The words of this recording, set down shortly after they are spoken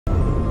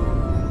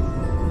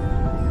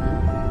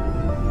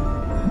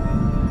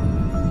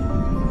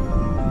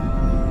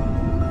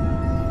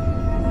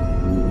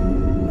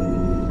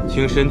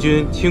请神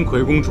君请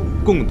魁公主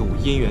共渡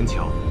姻缘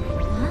桥。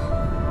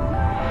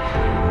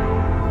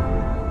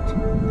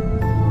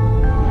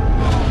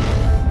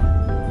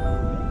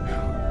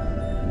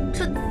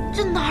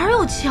这哪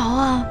有桥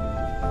啊？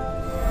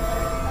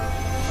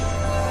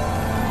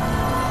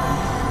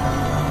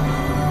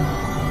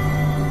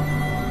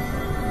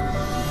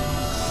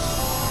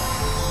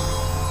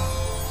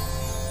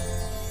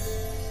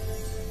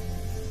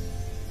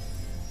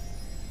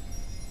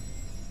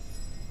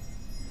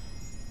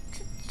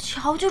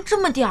桥就这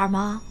么点儿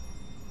吗？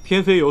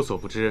天妃有所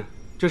不知，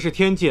这是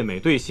天界每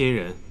对新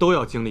人都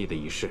要经历的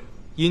仪式，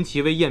因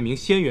其为验明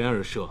仙缘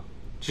而设，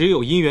只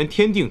有姻缘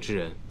天定之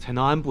人才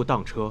能安步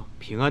当车，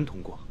平安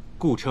通过，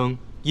故称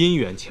姻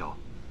缘桥。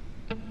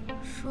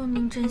说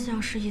明真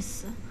相是一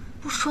死，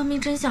不说明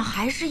真相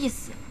还是一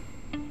死，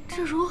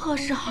这如何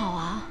是好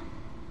啊？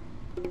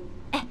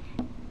哎，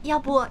要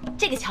不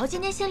这个桥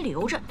今天先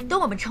留着，等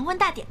我们成婚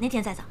大典那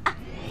天再走啊？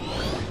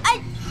哎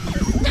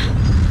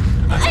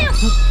呦！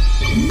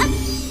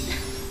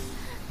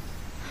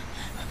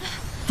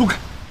松开！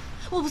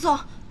我不走，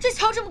这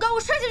桥这么高，我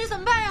摔下去怎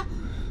么办呀？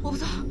我不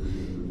走，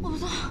我不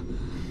走，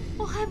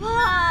我害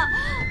怕。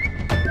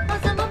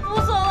咱们不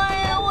走了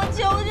呀！我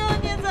求求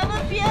你，咱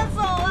们别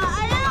走了！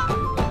哎呀，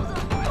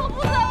我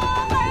不走，我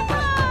害怕！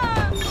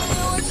哎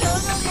呀，我求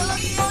求你了，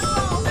别走，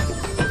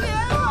你别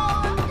走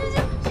了！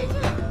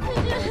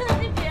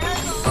你别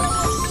走了，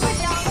我不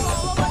想走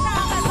了，我太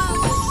害怕了，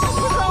我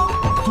不走。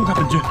松开本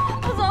君！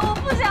不走，我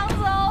不想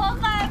走，我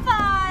害怕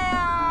呀！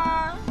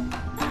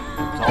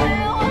哎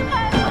呀，我害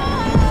怕！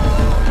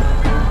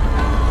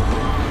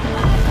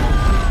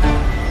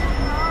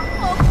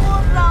我不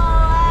走了，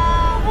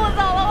不走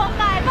了，我害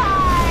怕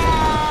呀！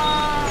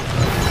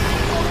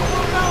我不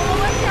走了，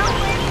我想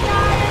回家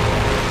呀！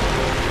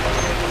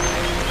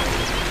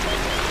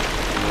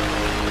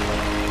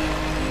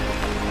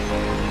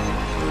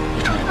你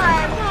这里害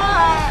怕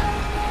呀！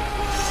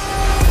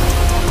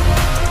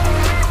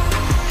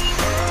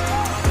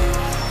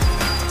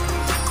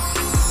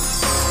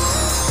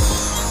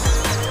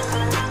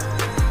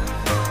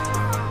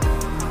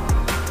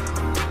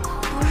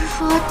不是说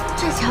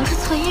这桥是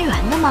测姻缘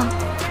的吗？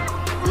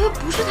我又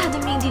不是他的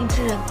命定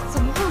之人，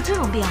怎么会有这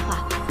种变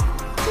化？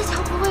这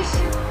桥不会是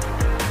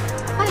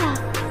坏了？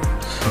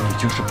此女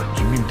竟是本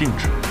君命定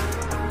之人，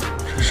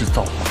真是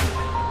造化弄人。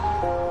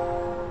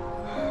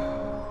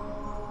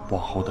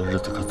往后的日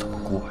子可怎么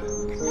过呀？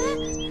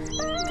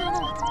等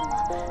等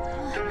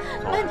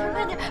我，慢点，慢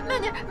点，慢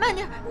点，慢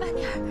点，慢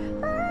点。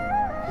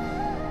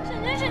沈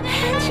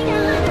君，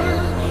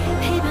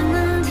陪伴能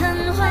昙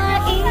花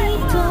一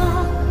朵，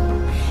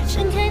盛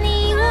开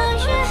你我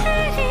约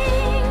定，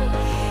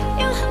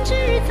永恒之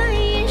日再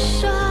一说。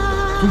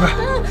松开！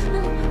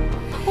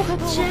我害怕。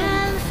绽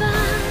放，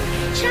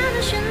刹那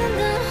绚烂的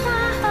花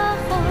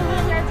火，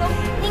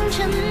凝成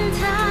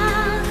它，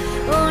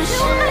我是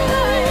你，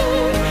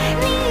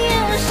你也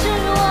是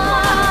我。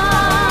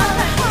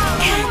看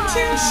见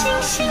星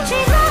星坠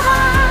落，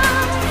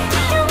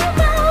拥抱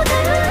的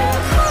轮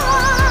廓，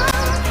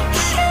相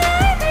爱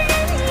的人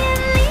眼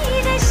里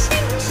的星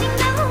星都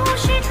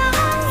是同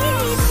一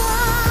朵。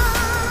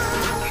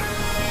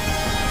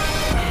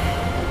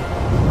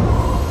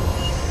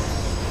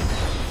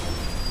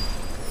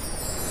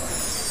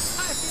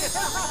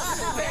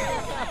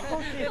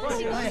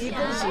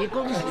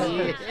恭喜！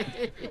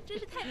真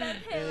是太般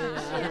配了！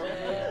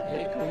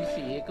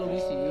恭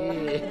喜！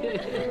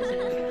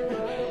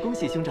恭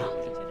喜兄长！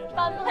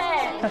般配！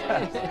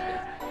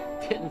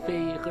天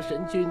妃和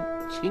神君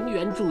情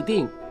缘注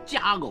定，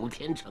佳偶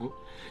天成，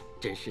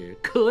真是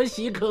可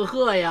喜可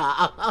贺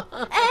呀！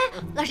哎，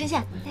老神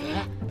仙，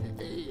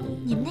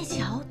你们那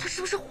桥它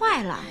是不是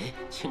坏了？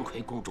青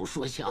葵公主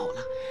说笑了，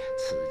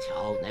此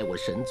桥乃我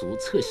神族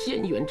测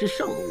仙缘之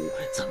圣物，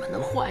怎么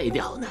能坏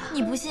掉呢？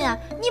你不信啊？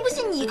你不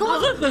信你跟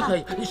我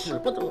使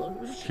不得！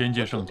天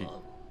界圣地，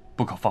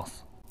不可放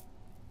肆。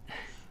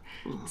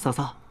嫂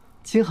嫂，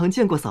青恒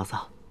见过嫂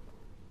嫂。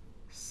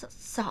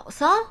嫂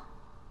嫂，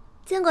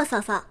见过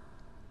嫂嫂，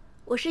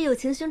我是有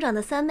情兄长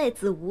的三妹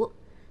子无，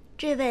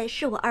这位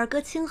是我二哥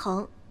青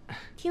恒。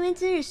听闻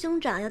今日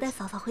兄长要带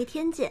嫂嫂回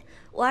天界，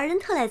我二人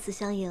特来此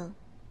相迎。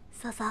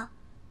嫂嫂，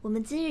我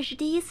们今日是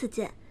第一次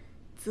见，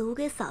子无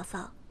给嫂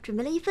嫂准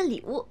备了一份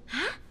礼物啊！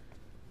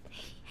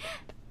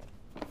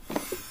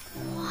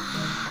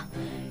哇，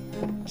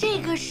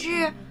这个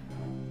是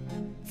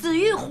紫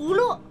玉葫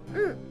芦，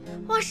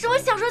哇，是我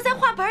小时候在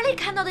画本里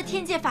看到的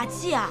天界法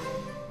器啊！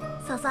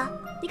嫂嫂，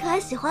你可还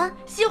喜欢？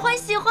喜欢。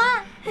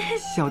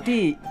小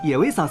弟也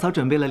为嫂嫂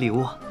准备了礼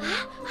物啊，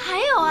还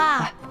有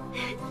啊，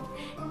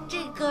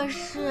这个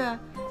是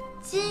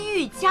金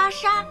玉袈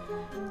裟，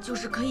就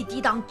是可以抵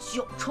挡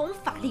9重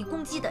法力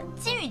攻击的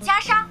金玉袈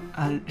裟。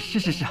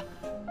是，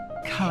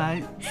看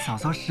来嫂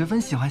嫂十分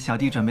喜欢小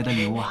弟准备的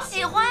礼物啊。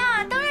喜欢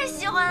啊，当然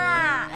喜欢啊。